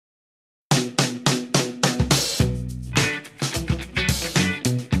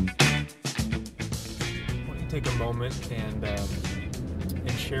moment and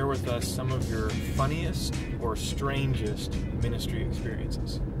share with us some of your funniest or strangest ministry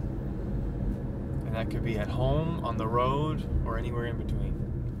experiences. And that could be at home, on the road, or anywhere in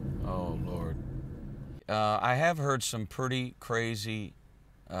between. Oh, Lord. I have heard some pretty crazy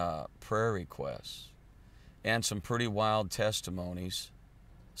prayer requests and some pretty wild testimonies.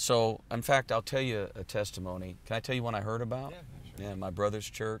 So, in fact, I'll tell you a testimony. Can I tell you one I heard about? Yeah, sure. Yeah, my brother's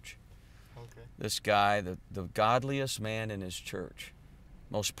church. Okay. This guy, the godliest man in his church,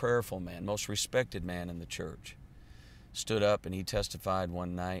 most prayerful man, most respected man in the church, stood up and he testified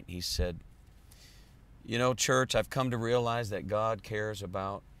one night. He said, "You know, church, I've come to realize that God cares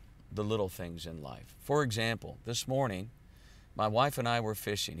about the little things in life. For example, this morning, my wife and I were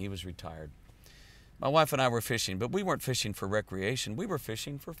fishing." He was retired. My wife and I were fishing, but we weren't fishing for recreation. We were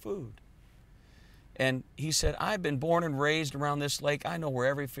fishing for food. And he said, "I've been born and raised around this lake. I know where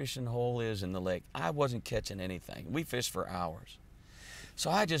every fishing hole is in the lake. I wasn't catching anything. We fished for hours." So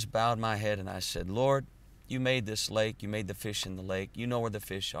I just bowed my head and I said, "Lord, you made this lake. You made the fish in the lake. You know where the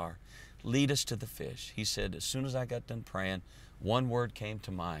fish are. Lead us to the fish." He said, as soon as I got done praying, one word came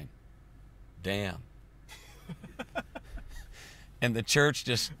to mind: damn. And the church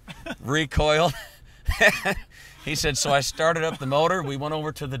just recoiled. He said, so I started up the motor, we went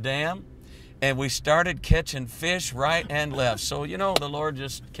over to the dam, and we started catching fish right and left. So, you know, the Lord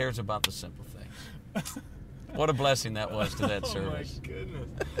just cares about the simple things. What a blessing that was to that service. Oh,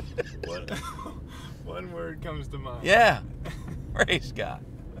 my goodness. One word comes to mind. Yeah. Praise God.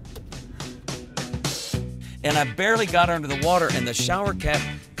 And I barely got her under the water, and the shower cap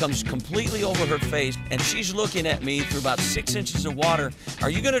comes completely over her face, and she's looking at me through about 6 inches of water.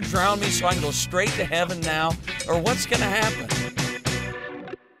 Are you going to drown me so I can go straight to heaven now, or what's going to happen?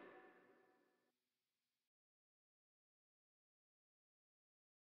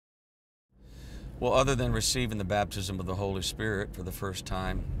 Well, other than receiving the baptism of the Holy Spirit for the first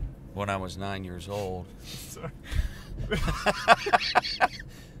time when I was 9 years old. Sorry.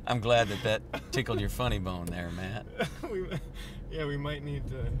 I'm glad that tickled your funny bone there, Matt. We might need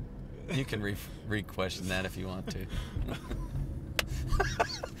to... You can re-question that if you want to.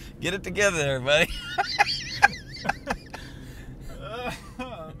 Get it together, everybody.